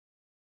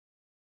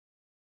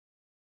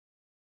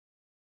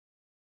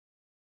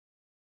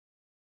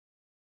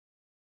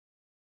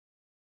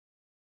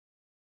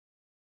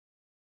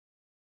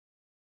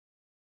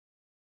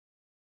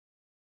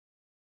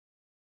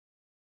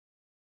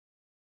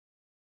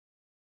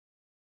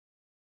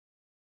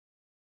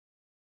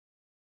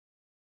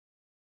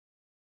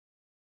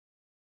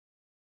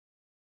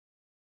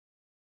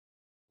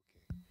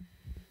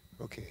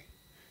Okay.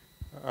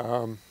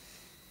 Um,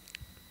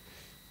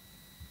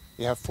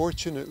 yeah,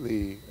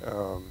 fortunately,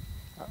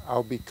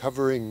 I'll be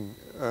covering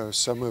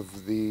some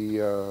of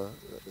the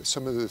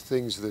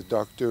things that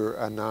Dr.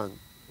 Anand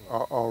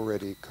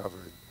already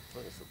covered.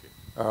 Oh, that's okay.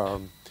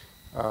 Um,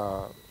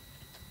 uh,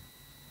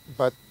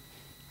 but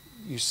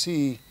you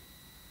see,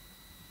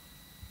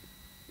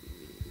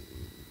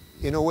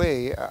 in a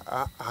way,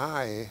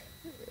 I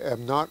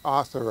am not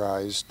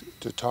authorized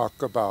to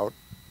talk about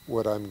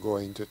what I'm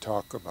going to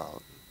talk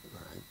about.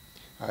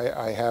 Right?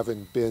 I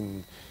haven't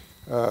been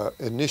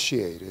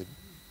initiated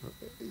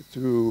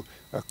through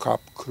a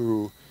cop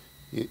crew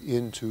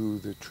into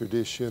the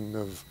tradition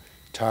of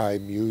Thai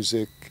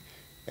music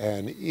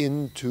and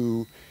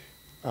into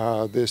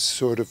this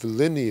sort of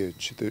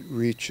lineage that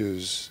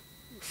reaches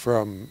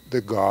from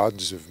the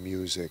gods of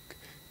music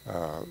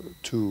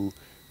to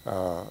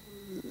uh,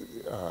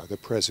 the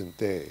present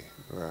day,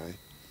 right?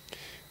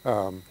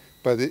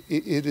 But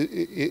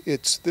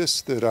it's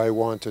this that I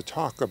want to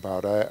talk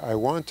about. I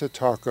want to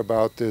talk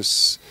about uh,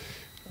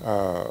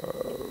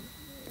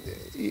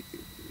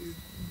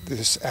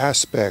 this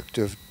aspect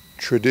of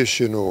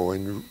traditional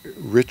and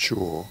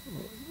ritual,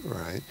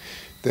 right?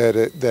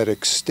 That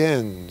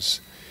extends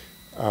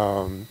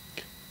um,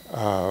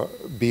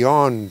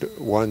 beyond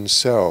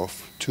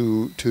oneself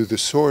to the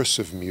source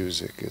of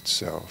music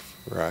itself,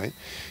 right?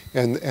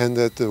 And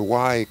that the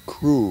Y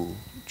crew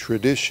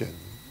tradition,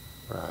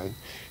 right,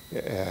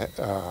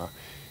 uh,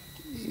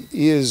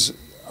 is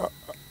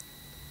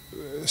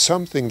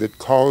something that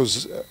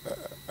calls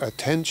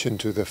attention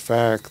to the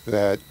fact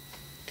that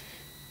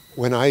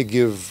when I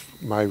give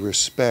my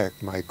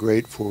respect, my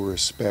grateful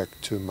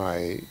respect to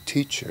my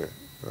teacher,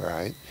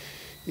 right,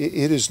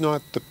 it is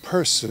not the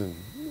person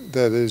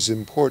that is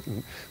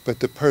important, but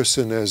the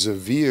person as a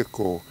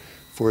vehicle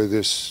for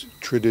this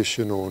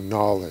traditional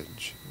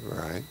knowledge,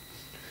 right?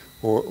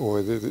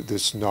 Or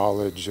this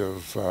knowledge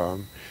of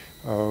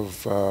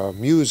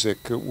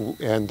music,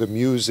 and the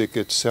music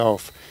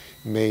itself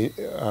may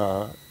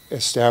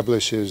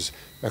establishes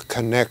a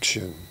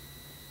connection,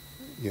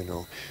 you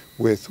know,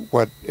 with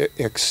what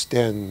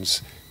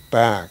extends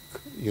back,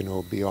 you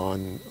know,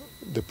 beyond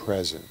the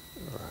present.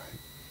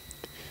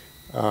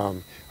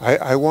 Right?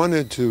 I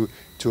wanted to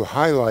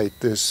highlight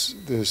this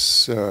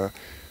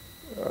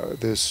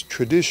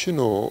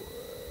traditional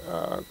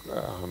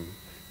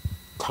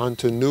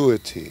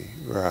continuity,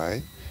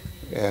 right,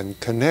 and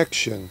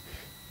connection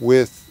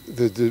with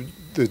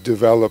the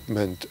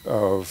development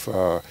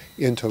of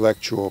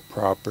intellectual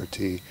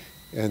property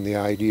and the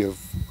idea of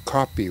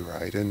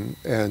copyright,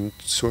 and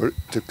sort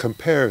to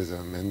compare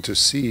them and to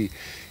see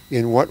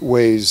in what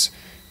ways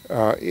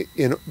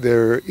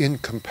they're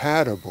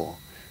incompatible,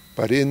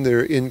 but in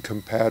their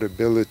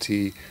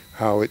incompatibility,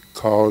 how it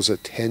calls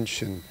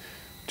attention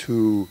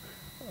to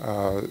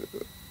uh,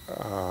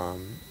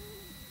 um,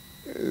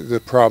 the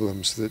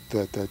problems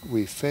that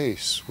we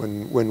face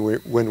when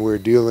we're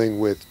dealing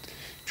with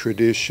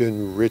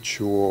tradition,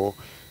 ritual,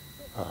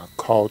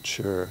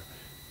 culture,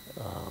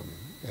 um,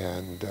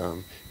 and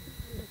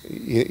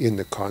in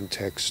the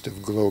context of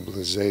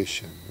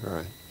globalization,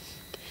 right?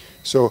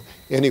 So,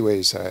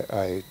 anyways,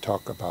 I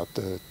talk about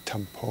the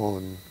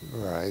tampon,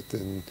 right?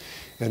 And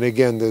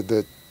again,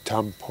 the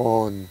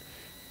tampon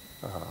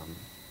um,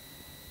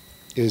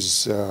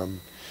 is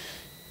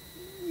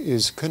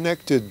is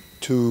connected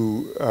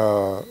to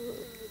uh,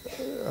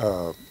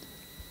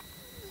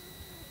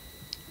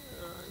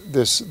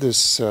 this.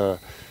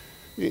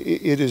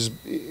 It is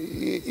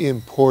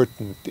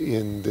important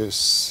in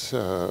this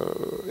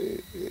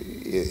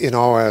in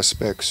all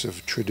aspects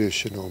of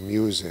traditional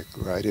music,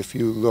 right? If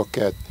you look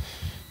at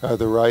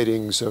the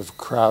writings of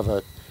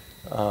Kravat,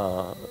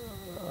 uh,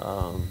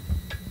 um,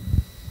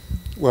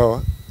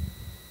 well,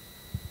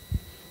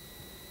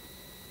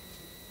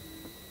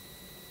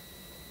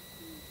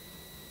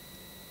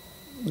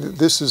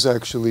 this is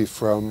actually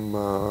from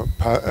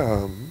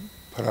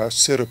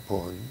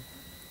Parasirapon.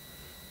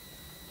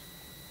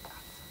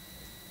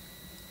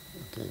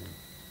 Okay.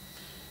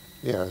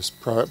 Yes,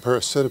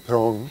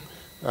 Parasirapon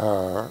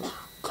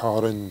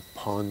Karan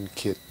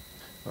Ponkit.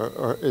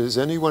 Is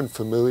anyone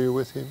familiar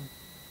with him?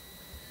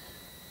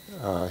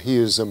 He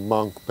is a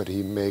monk, but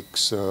he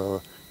makes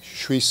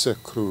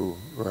Shrisakru,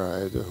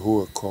 right, a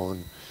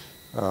huakon,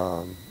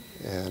 um,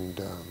 and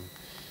um,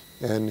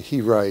 and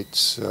he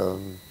writes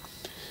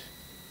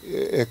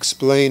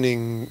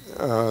explaining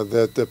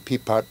that the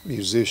pipat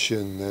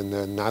musician and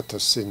the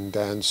natasin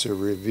dancer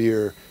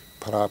revere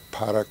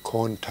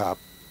Parakontap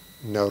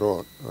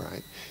Narot,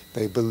 right?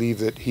 They believe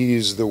that he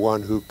is the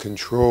one who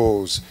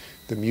controls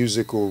the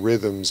musical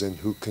rhythms and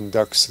who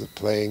conducts the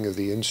playing of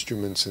the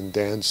instruments and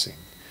dancing.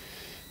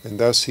 And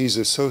thus he's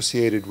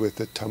associated with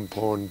the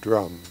tampon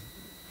drum.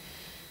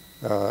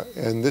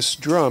 And this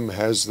drum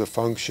has the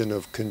function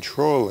of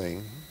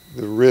controlling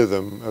the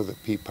rhythm of the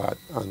pipat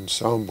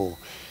ensemble.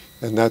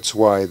 And that's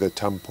why the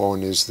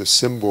tampon is the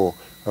symbol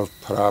of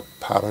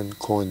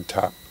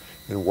Parakontap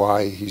and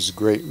why he's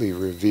greatly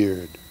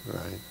revered,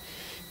 right?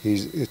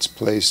 It's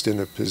placed in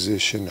a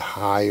position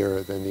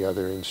higher than the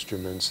other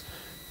instruments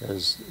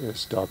as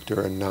Dr.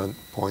 Anant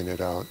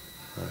pointed out.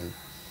 Right?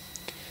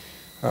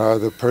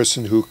 The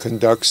person who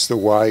conducts the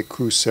Wai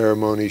Kru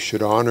ceremony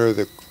should honor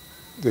the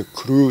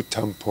Kru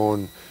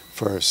tampon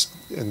first,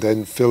 and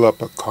then fill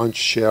up a conch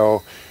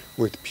shell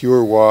with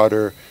pure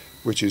water,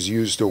 which is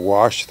used to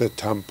wash the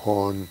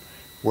tampon,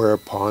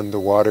 whereupon the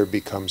water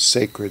becomes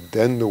sacred.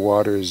 Then the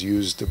water is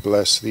used to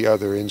bless the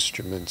other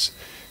instruments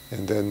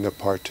and then the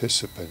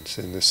participants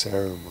in the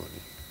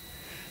ceremony.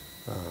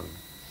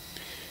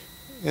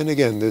 And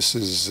again, this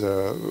is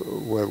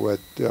what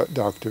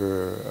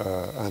Dr.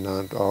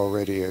 Anant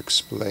already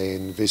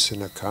explained,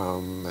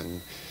 Visanakam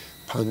and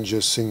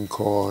Panja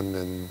Sinkon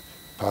and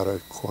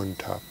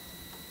Parakontap.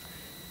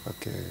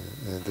 Okay,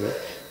 and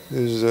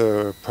there's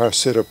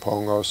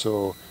Parsiddhapong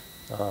also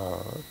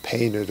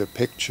painted a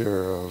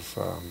picture of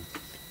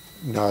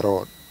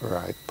Narot,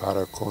 right,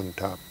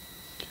 Parakontap.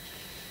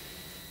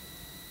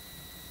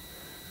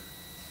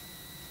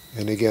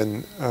 And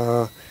again,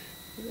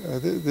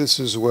 this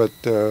is what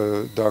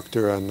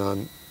Dr.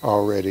 Anand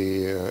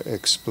already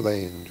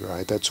explained,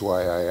 right? That's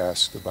why I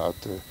asked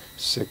about the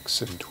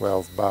 6 and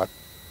 12 baht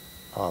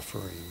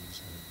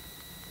offerings.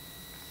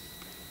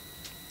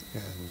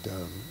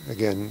 And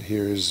again,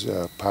 here's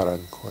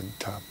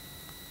Parankontap.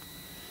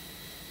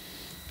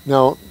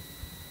 Now,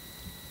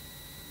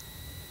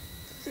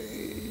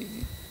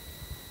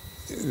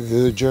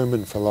 the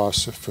German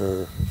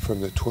philosopher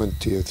from the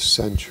 20th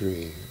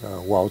century,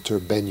 Walter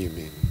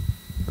Benjamin,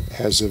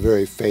 has a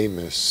very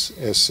famous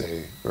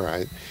essay,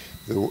 right?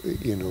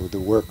 The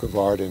work of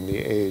art in the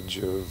age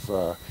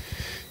of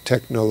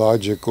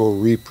technological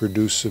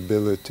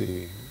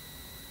reproducibility.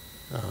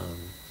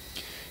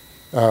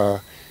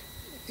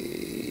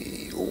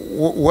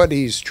 What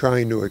he's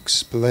trying to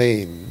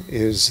explain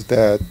is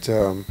that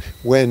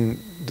when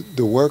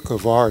the work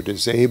of art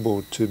is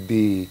able to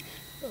be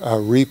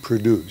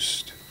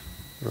reproduced,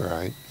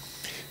 right,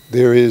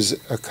 there is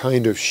a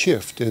kind of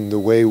shift in the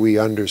way we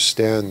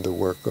understand the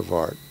work of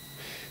art.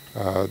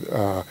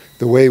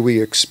 The way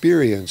we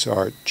experience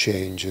art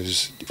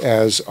changes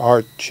as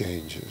art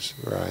changes,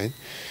 right?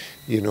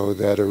 You know,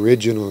 that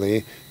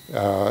originally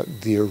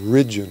the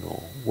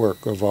original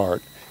work of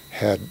art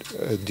had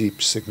a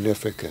deep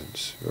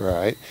significance,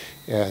 right?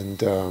 And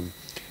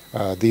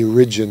the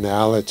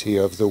originality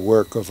of the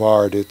work of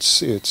art,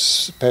 its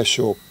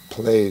special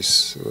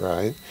place,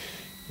 right?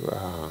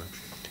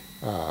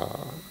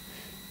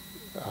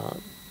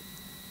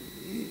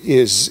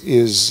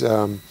 Is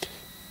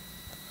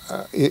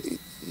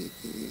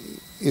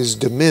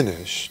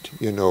diminished,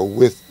 you know,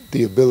 with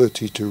the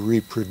ability to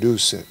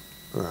reproduce it,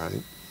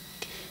 right?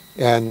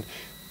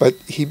 But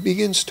he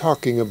begins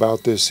talking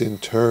about this in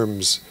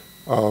terms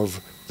of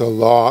the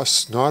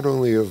loss, not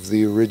only of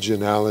the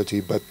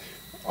originality, but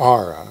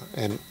aura.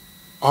 And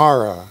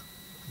aura,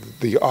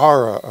 the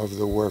aura of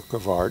the work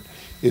of art,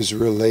 is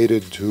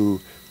related to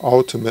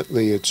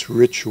ultimately its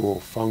ritual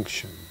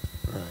function,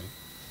 right?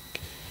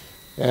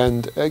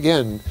 And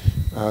again,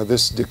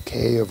 this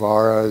decay of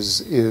auras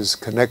is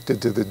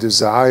connected to the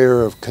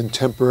desire of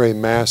contemporary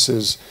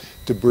masses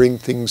to bring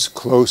things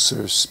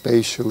closer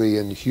spatially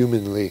and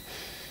humanly,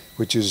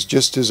 which is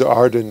just as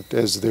ardent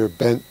as their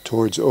bent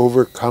towards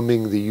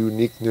overcoming the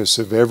uniqueness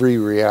of every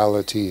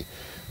reality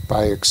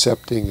by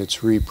accepting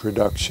its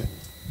reproduction.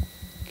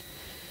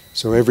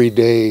 So every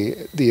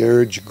day the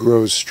urge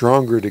grows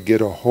stronger to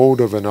get a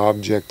hold of an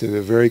object at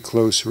a very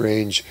close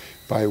range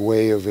by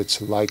way of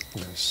its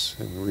likeness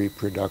and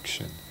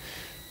reproduction,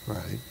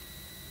 right?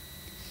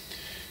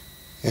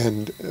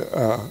 And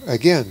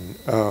again,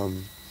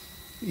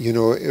 you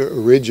know,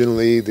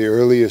 originally the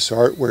earliest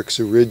artworks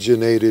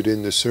originated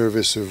in the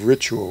service of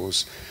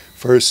rituals,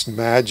 first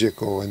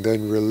magical and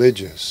then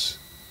religious,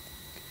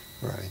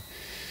 right?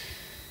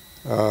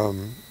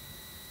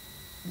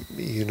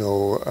 You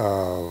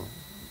know,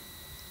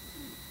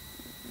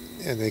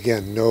 and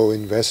again, no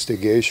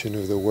investigation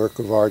of the work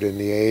of art in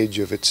the age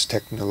of its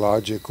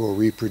technological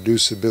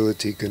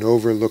reproducibility can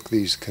overlook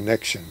these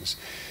connections.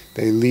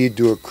 They lead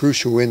to a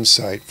crucial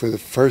insight. For the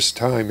first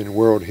time in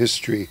world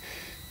history,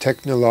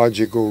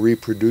 technological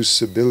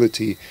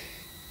reproducibility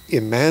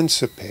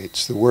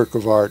emancipates the work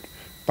of art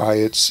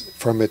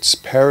from its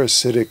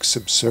parasitic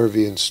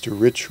subservience to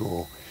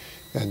ritual,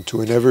 and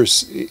to an ever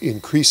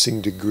increasing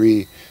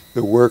degree,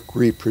 the work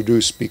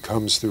reproduced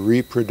becomes the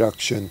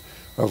reproduction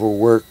of a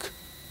work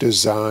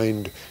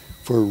designed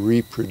for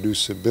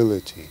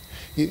reproducibility.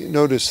 You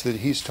notice that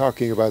he's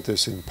talking about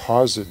this in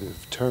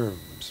positive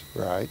terms,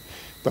 right?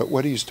 But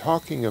what he's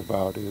talking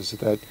about is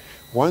that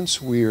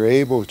once we are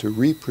able to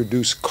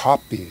reproduce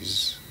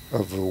copies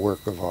of a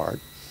work of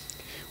art,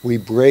 we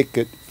break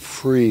it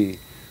free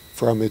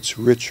from its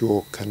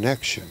ritual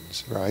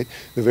connections, right?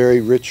 The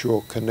very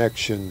ritual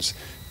connections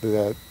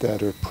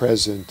that are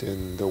present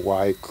in the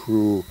Wai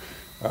Kru,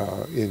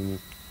 in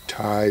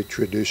Thai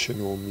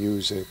traditional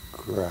music,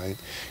 right?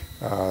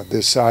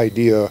 This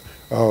idea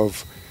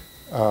of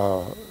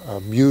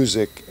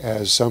music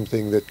as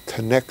something that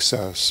connects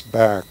us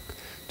back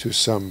to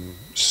some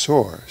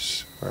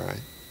source,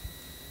 right?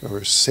 Or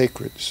a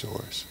sacred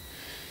source.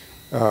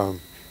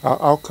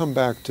 I'll come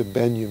back to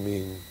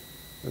Benjamin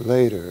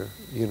later,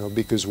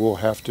 because we'll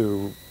have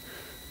to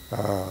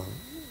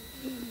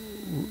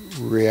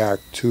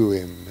react to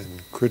him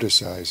and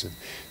criticize him.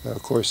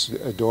 Of course,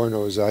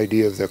 Adorno's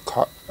idea of the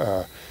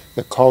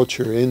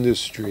culture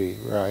industry,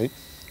 right,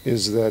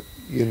 is that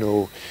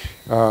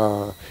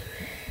the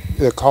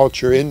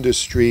culture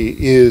industry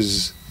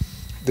is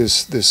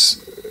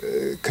this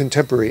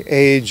contemporary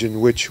age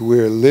in which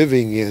we're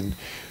living in,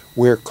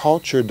 where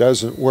culture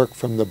doesn't work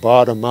from the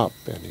bottom up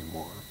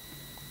anymore.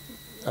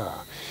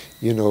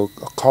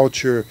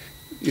 Culture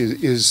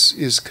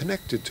is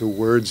connected to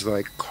words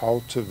like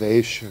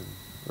cultivation,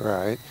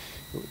 right?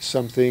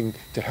 Something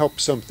to help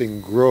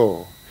something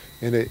grow,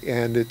 and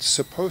it's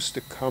supposed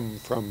to come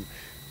from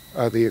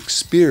the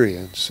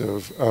experience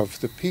of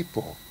the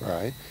people,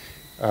 right?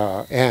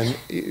 And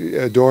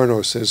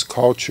Adorno says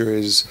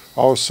culture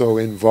also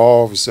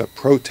involves a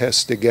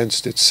protest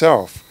against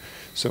itself.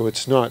 So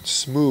it's not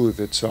smooth,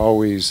 it's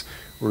always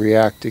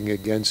reacting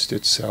against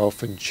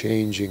itself and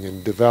changing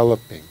and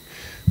developing.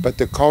 But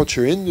the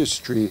culture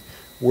industry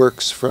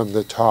works from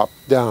the top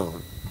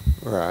down,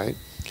 right?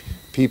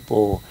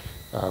 People,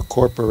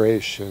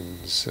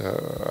 corporations,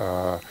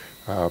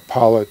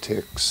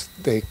 politics,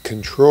 they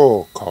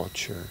control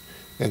culture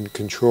and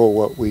control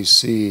what we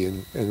see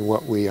and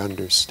what we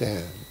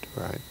understand,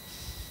 right?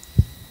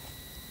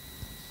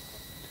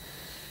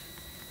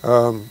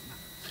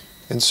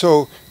 And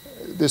so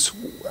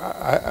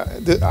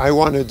I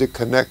wanted to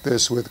connect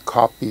this with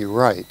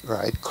copyright,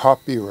 right?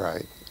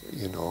 Copyright,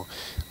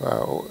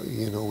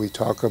 we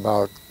talk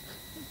about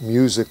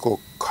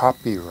musical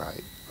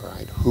copyright,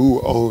 right?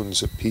 Who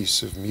owns a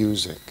piece of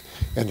music,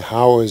 and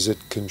how is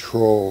it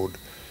controlled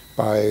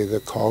by the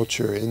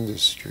culture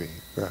industry,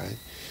 right?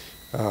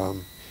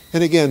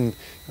 And again,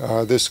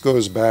 this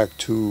goes back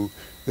to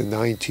the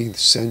 19th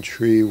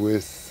century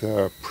with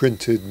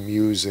printed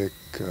music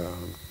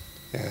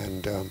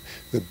and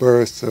the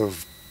birth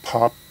of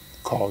pop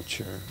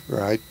culture,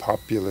 right?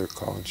 Popular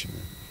culture,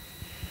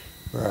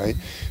 right?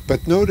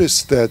 But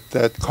notice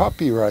that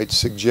copyright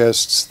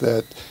suggests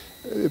that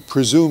it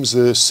presumes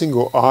that a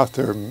single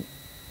author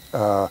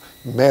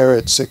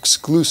merits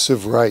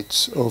exclusive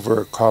rights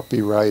over a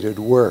copyrighted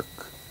work,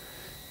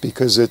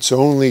 because it's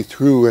only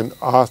through an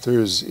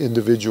author's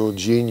individual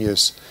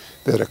genius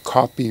that a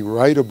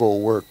copyrightable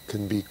work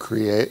can be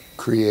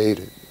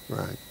created,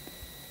 right?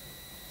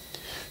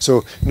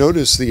 So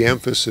notice the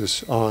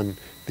emphasis on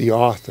the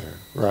author,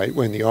 right?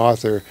 When the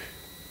author,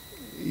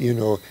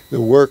 the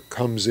work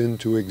comes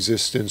into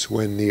existence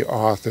when the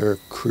author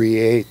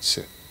creates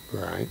it,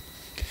 right?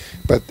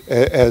 But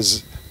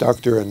as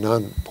Dr.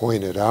 Anand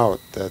pointed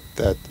out,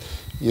 that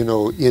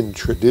in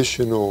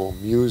traditional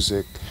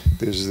music,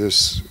 there's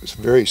this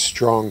very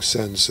strong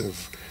sense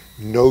of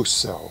no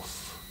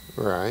self,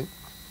 right?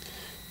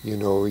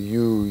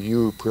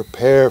 You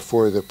prepare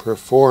for the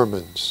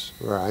performance,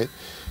 right?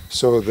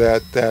 So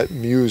that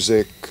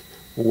music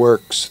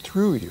works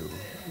through you,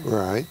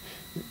 right?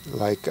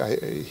 Like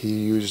he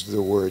used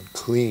the word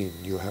clean.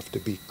 You have to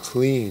be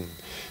clean.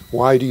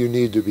 Why do you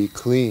need to be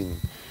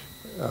clean?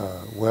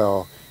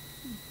 Well,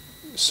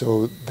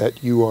 so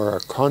that you are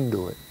a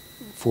conduit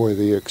for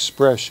the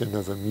expression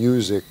of a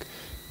music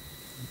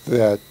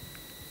that,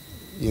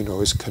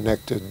 is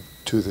connected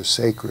to the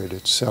sacred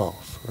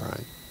itself,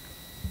 right?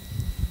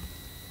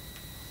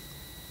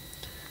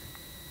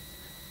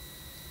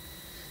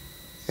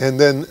 And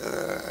then,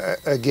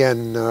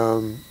 again,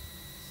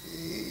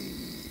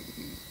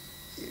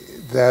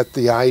 that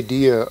the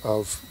idea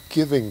of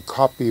giving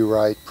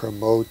copyright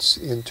promotes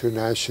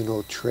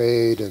international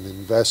trade and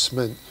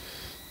investment.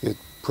 It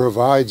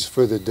provides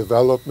for the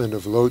development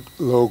of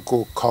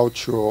local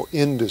cultural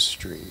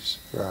industries,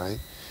 right?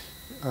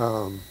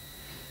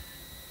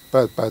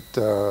 But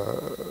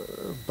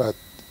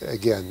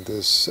again,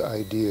 this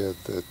idea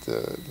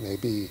that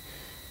maybe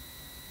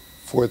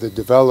for the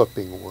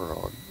developing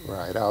world,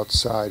 right,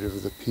 outside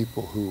of the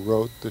people who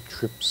wrote the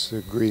TRIPS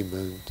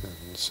agreement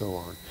and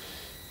so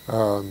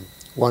on,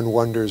 one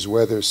wonders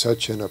whether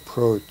such an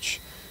approach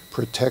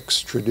protects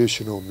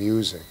traditional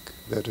music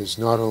that is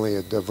not only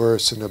a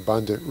diverse and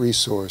abundant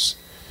resource,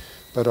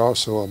 but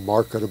also a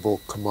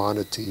marketable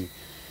commodity,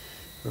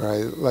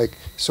 right? Like,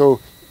 so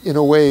in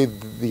a way,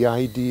 the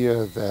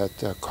idea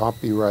that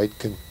copyright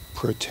can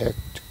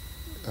protect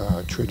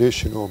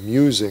traditional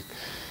music,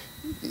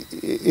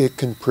 it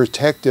can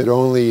protect it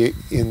only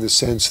in the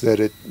sense that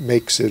it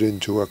makes it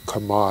into a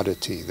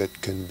commodity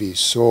that can be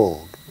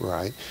sold,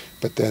 right?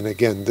 But then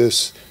again,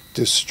 this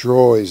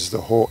destroys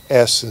the whole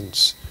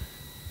essence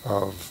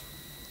of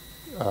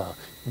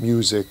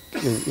music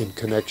in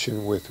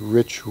connection with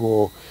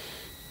ritual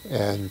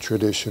and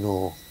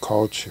traditional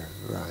culture,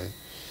 right?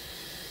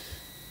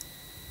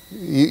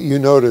 You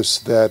notice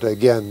that,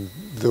 again,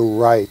 the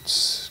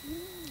rights,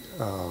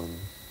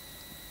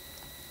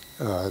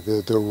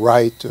 the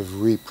right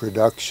of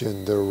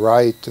reproduction, the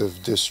right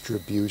of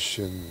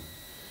distribution,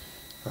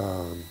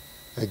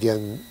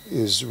 again,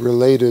 is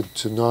related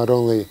to not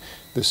only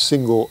the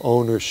single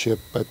ownership,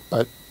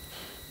 but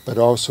but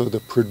also the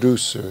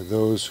producer,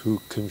 those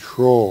who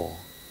control,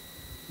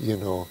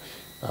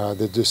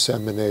 the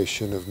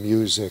dissemination of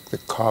music, the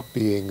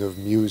copying of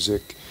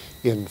music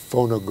in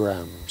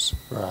phonograms,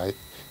 right,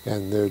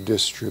 and their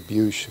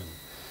distribution.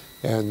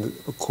 And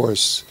of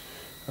course,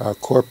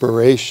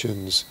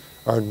 corporations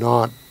are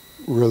not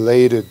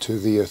related to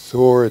the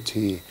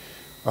authority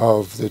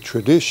of the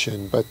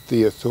tradition, but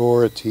the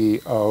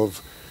authority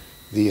of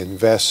the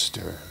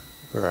investor,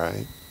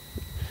 right?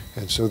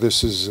 And so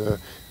this is,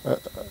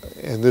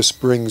 and this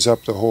brings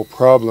up the whole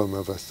problem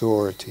of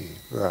authority,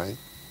 right?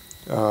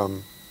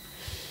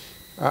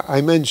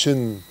 I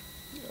mentioned,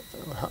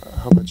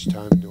 how much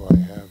time do I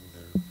have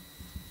there?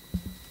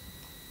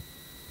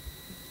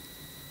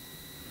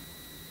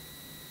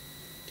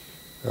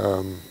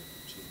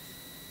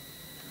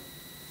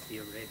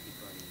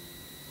 Theoretically,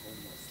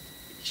 almost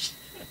finished.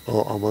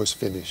 Oh, almost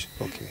finished.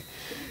 Okay.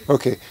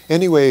 Okay.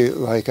 Anyway,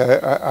 like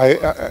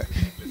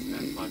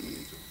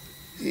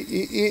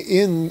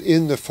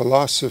in the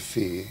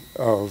philosophy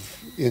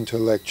of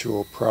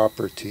intellectual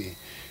property,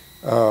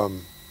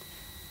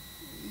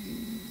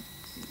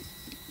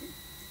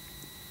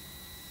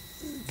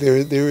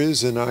 there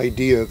is an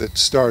idea that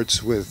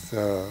starts with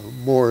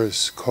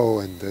Morris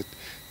Cohen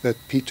that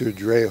Peter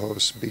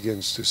Drehos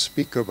begins to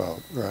speak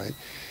about, right?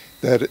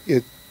 That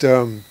it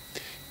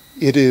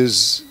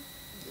is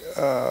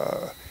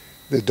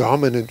the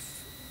dominant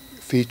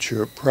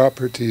feature of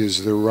property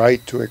is the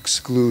right to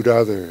exclude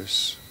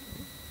others,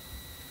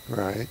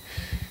 right?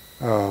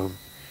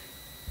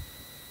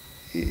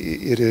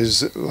 It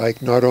is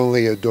like not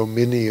only a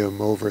dominium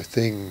over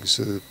things,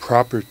 a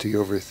property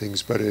over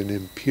things, but an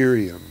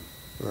imperium,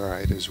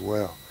 right, as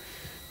well,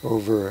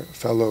 over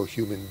fellow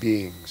human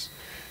beings.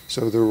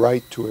 So the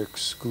right to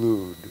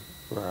exclude,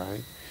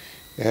 right?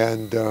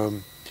 And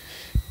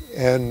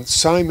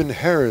Simon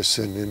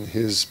Harrison,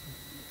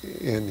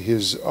 in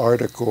his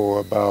article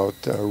about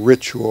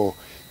ritual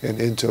and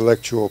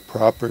intellectual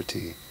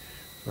property,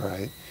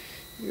 right,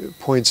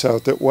 points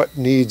out that what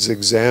needs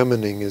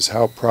examining is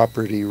how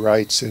property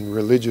rights in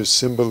religious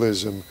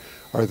symbolism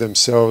are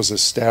themselves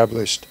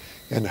established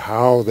and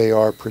how they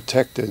are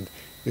protected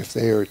if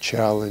they are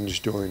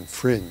challenged or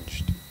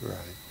infringed,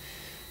 right?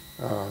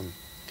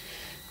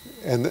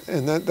 And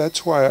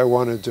that's why I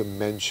wanted to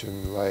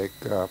mention, like,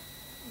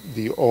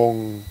 the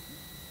Ong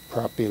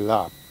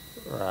Prapilap,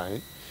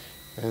 right?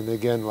 And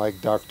again, like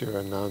Dr.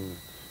 Anand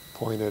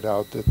pointed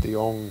out, that the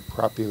Ong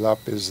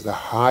Prapilap is the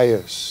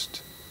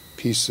highest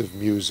piece of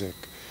music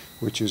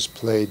which is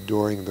played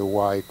during the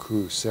Wai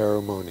Kru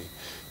ceremony.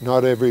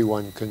 Not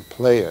everyone can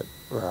play it,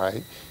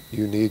 right?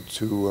 You need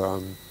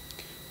to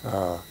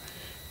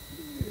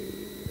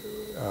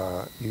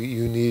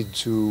you need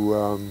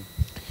to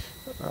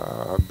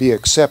be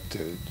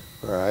accepted,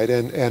 right?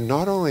 And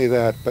not only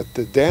that, but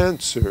the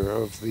dancer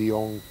of the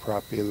Ong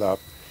Prapilap,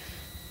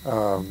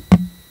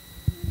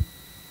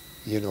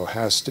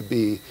 has to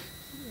be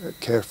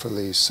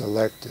carefully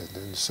selected.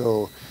 And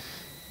so,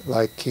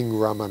 like King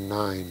Rama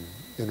IX,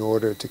 in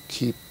order to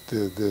keep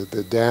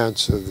the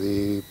dance of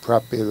the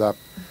Prapilap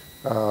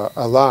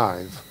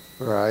alive,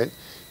 right,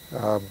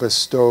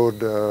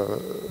 bestowed,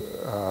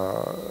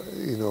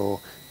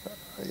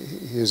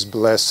 his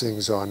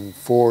blessings on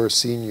 4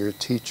 senior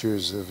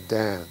teachers of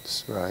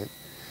dance, right?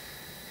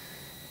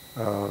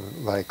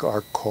 Like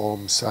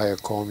Arkom,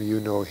 Sayakom, you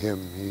know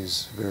him,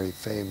 he's very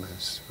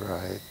famous,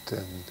 right?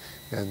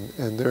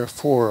 And there are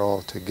 4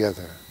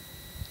 altogether,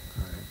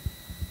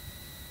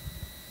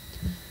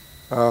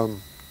 right?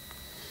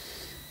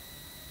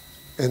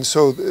 And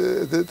so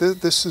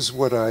this is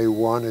what I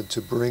wanted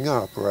to bring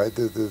up, right?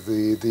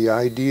 The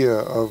idea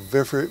of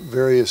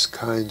various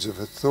kinds of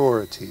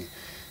authority,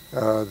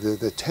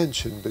 the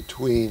tension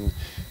between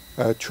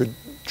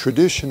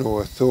traditional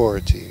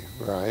authority,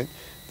 right,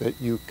 that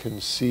you can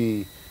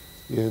see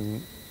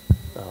in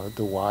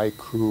the Wai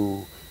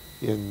Kru,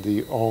 in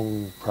the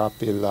Ong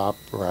Prapilap,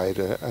 right?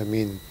 I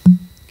mean,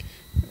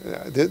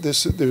 I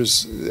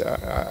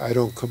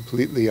don't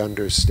completely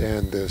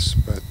understand this,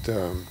 but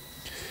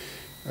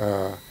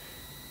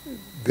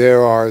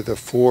there are the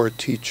 4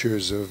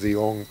 teachers of the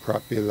Ong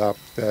Prapilap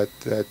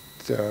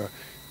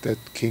that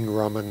King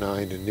Rama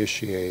IX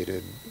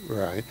initiated,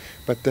 right?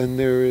 But then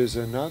there is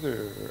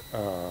another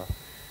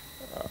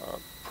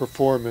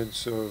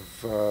performance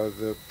of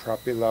the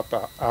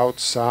Prapilap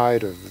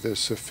outside of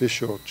this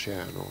official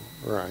channel,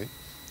 right?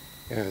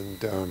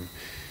 And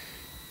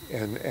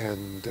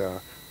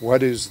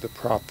what is the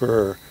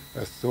proper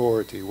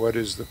authority? What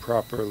is the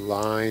proper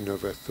line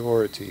of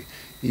authority?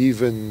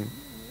 Even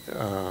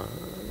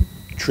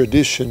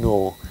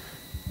traditional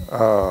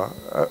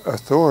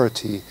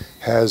authority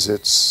has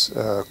its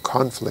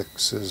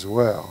conflicts as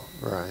well,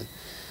 right?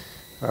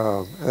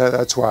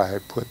 That's why I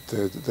put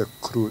the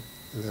Krut,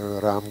 the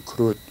Ram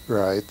Krut,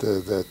 right?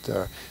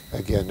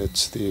 Again,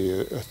 it's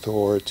the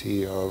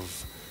authority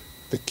of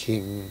the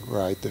king,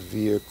 right? The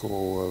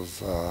vehicle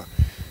of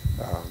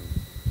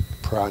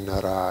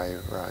Pranarai,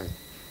 right?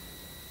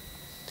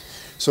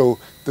 So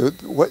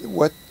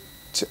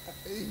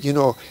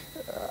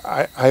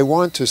I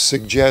want to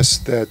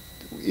suggest that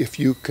if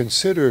you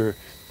consider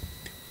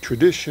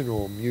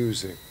traditional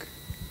music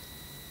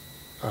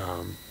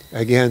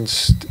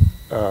against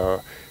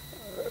the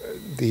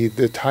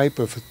type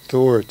of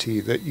authority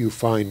that you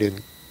find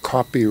in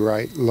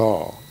copyright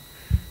law,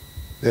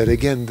 that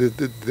again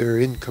they're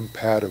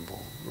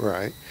incompatible,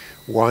 right?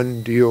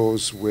 One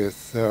deals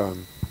with a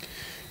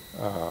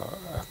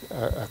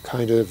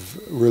kind of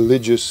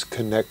religious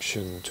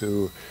connection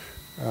to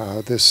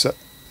this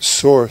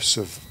source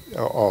of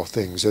all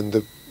things, and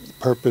the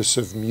purpose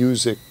of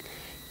music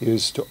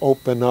is to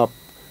open up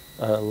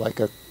like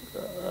a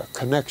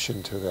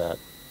connection to that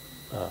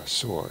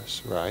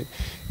source, right?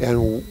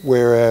 And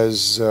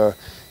whereas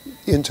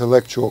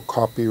intellectual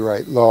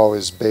copyright law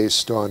is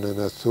based on an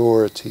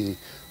authority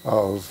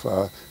of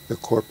the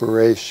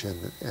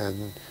corporation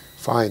and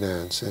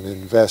finance and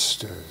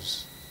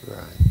investors,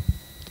 right?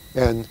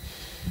 And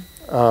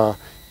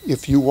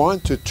if you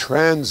want to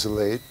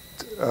translate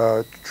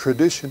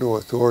traditional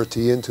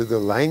authority into the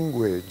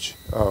language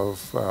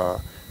of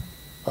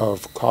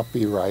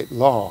copyright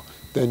law,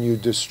 then you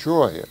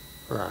destroy it,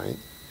 right?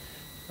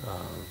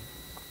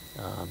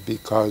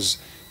 Because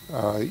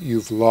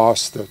you've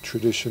lost the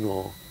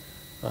traditional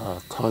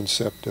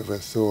concept of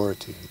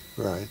authority,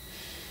 right?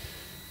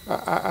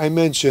 I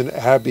mentioned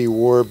Abby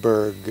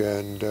Warburg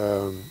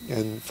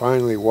and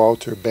finally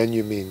Walter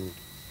Benjamin.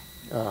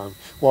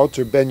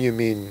 Walter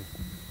Benjamin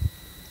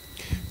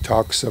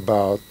talks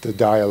about the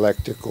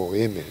dialectical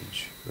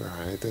image,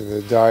 right? And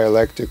the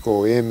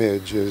dialectical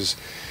image is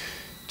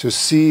to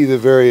see the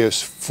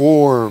various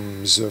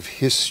forms of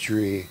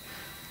history,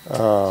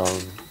 the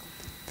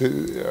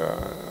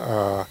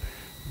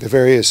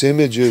various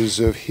images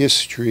of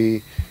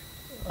history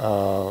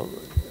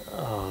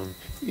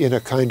in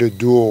a kind of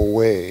dual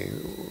way.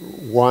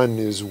 One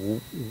is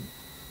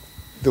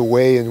the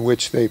way in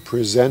which they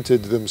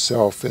presented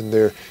themselves in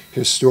their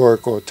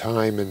historical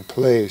time and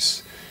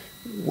place,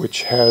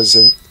 which has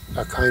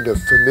a kind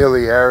of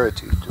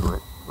familiarity to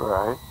it,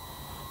 right?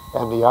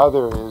 And the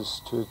other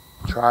is to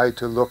try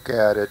to look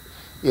at it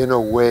in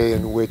a way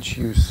in which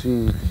you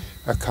see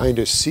a kind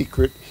of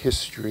secret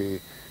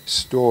history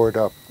stored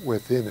up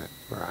within it,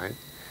 right?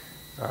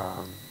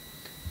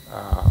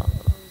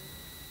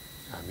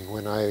 I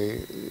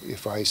mean,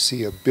 if I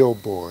see a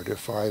billboard,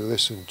 if I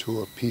listen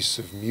to a piece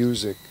of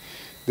music,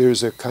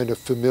 there's a kind of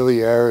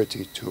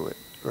familiarity to it,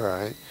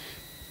 right?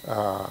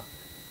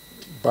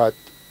 But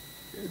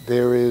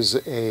there is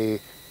a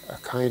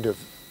kind of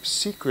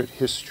secret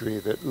history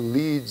that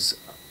leads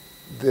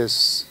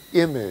this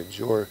image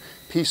or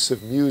piece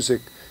of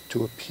music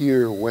to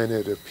appear when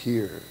it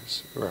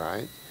appears,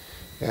 right?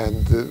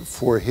 And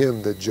for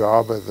him, the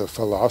job of the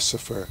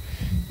philosopher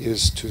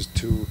is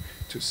to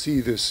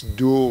see this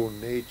dual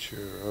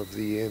nature of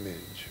the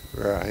image,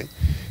 right?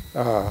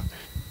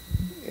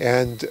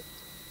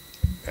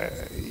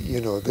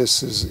 You know,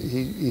 this is,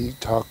 he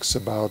talks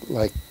about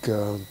like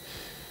a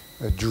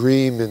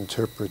dream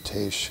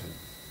interpretation,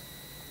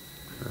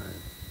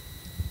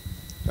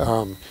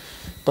 right?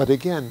 But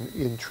again,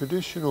 in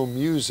traditional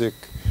music,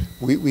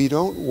 we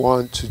don't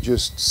want to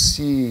just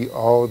see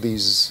all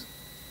these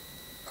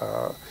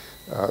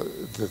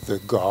the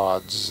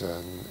gods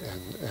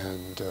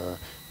and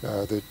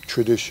the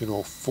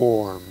traditional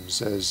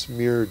forms as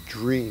mere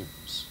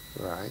dreams,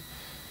 right?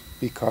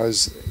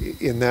 Because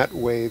in that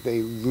way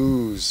they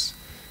lose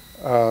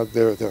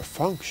their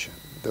function,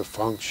 the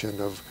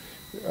function of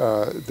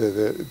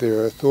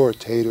their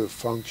authoritative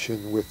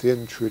function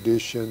within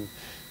tradition,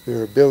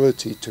 their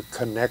ability to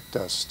connect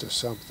us to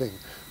something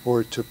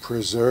or to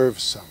preserve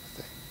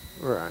something,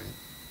 right?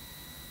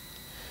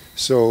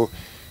 So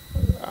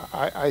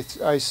I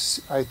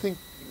think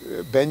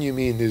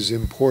Benjamin is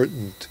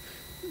important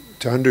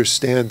to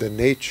understand the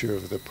nature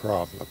of the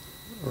problem,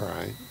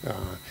 right?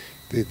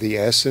 The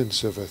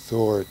essence of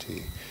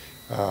authority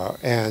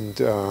and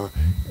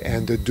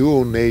the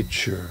dual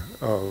nature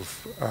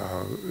of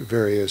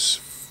various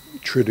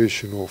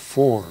traditional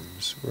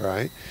forms,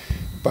 right?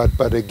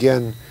 But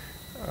again,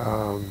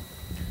 I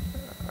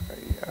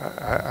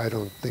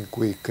don't think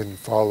we can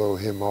follow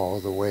him all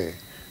the way,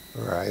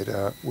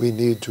 right? We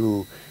need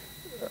to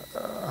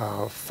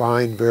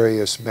find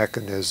various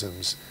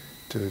mechanisms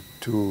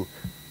to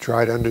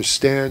try to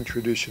understand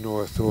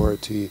traditional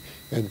authority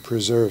and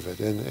preserve it.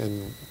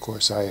 And of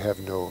course, I have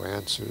no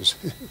answers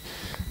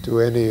to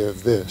any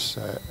of this.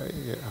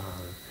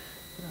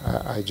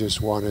 I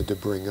just wanted to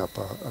bring up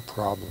a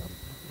problem.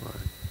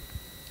 Right?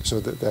 So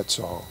that's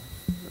all.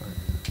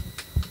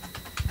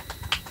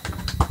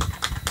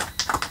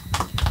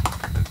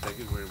 Thank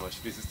you very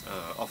much. This is,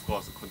 of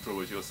course, a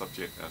controversial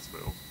subject as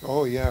well.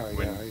 Oh, yeah,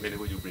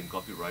 Whenever you bring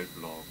copyright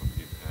law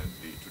and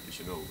the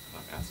traditional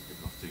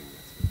aspect of things,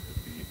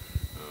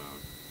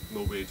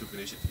 no way to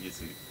finish it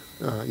easily.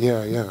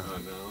 Yeah. Now,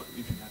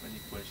 if you have any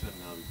question,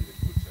 now we did a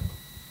good job.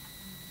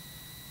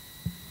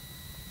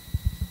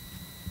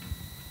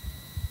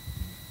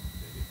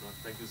 If not,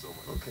 thank you so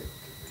much. Okay.